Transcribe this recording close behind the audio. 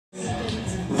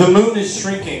The moon is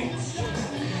shrinking.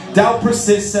 Doubt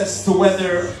persists as to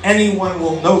whether anyone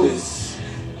will notice.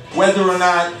 Whether or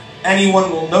not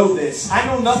anyone will know this. I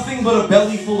know nothing but a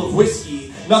belly full of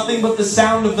whiskey. Nothing but the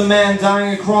sound of the man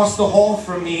dying across the hall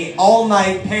from me, all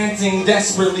night panting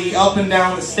desperately up and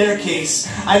down the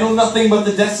staircase. I know nothing but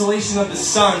the desolation of the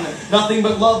sun, nothing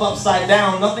but love upside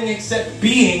down, nothing except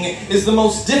being is the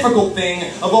most difficult thing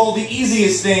of all the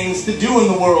easiest things to do in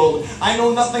the world. I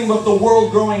know nothing but the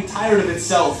world growing tired of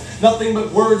itself. Nothing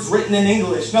but words written in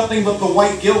English. Nothing but the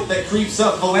white guilt that creeps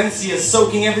up Valencia,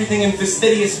 soaking everything in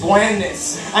fastidious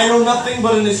blandness. I know nothing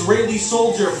but an Israeli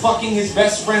soldier fucking his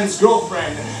best friend's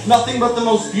girlfriend. Nothing but the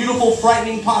most beautiful,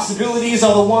 frightening possibilities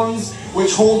are the ones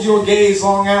which hold your gaze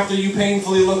long after you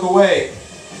painfully look away.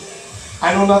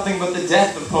 I know nothing but the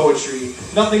death of poetry.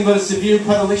 Nothing but a severe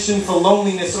predilection for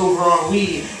loneliness over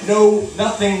ennui. Know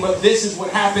nothing but this is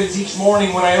what happens each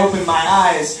morning when I open my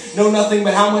eyes. Know nothing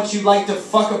but how much you'd like to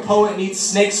fuck a poet and eat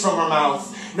snakes from her mouth.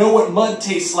 Know what mud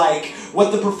tastes like,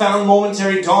 what the profound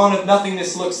momentary dawn of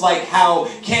nothingness looks like, how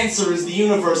cancer is the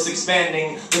universe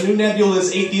expanding, the new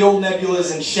nebulas ate the old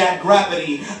nebulas and shat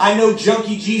gravity. I know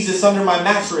junkie Jesus under my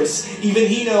mattress. Even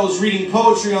he knows reading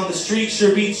poetry on the street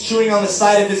sure beats chewing on the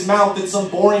side of his mouth at some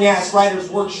boring-ass writer's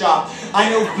workshop. I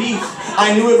know beef.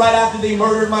 I knew it right after they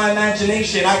murdered my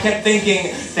imagination. I kept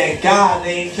thinking, thank God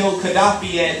they ain't killed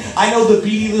Gaddafi yet. I know the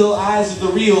beady little eyes of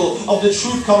the real, of the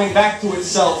truth coming back to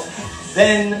itself,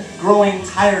 then growing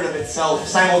tired of itself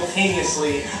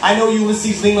simultaneously. I know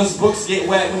Ulysses Lima's books get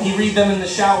wet when he reads them in the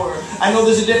shower. I know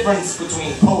there's a difference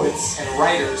between poets and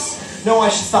writers. No, I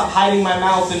should stop hiding my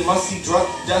mouth in musty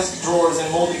desk drawers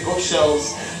and moldy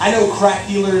bookshelves. I know crack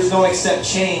dealers don't accept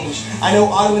change. I know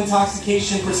auto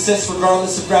intoxication persists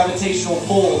regardless of gravitational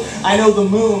pull. I know the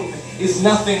moon is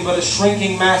nothing but a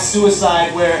shrinking mass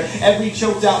suicide where every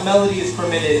choked out melody is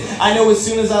permitted. I know as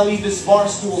soon as I leave this bar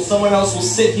stool, someone else will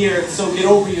sit here, so get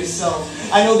over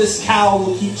yourself. I know this cow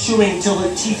will keep chewing till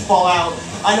her teeth fall out.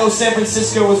 I know San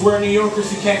Francisco is where New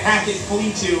Yorkers who can't hack it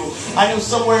flee to. I know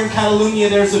somewhere in Catalunya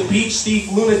there's a beach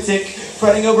thief lunatic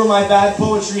fretting over my bad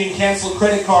poetry and canceled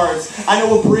credit cards. I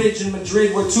know a bridge in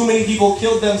Madrid where too many people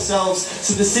killed themselves,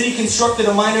 so the city constructed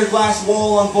a minor glass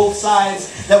wall on both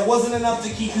sides that wasn't enough to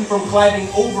keep you from climbing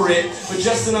over it, but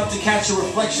just enough to catch a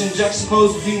reflection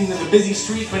juxtaposed between the busy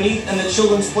street beneath and the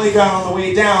children's playground on the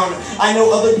way down. I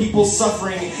know other people's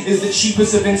suffering is the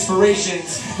cheapest of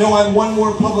inspirations. No, I'm one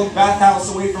more public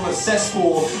bathhouse away from a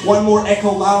cesspool, one more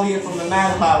echolalia from the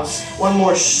madhouse, one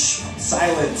more shh,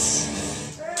 silence.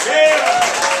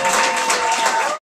 Yeah.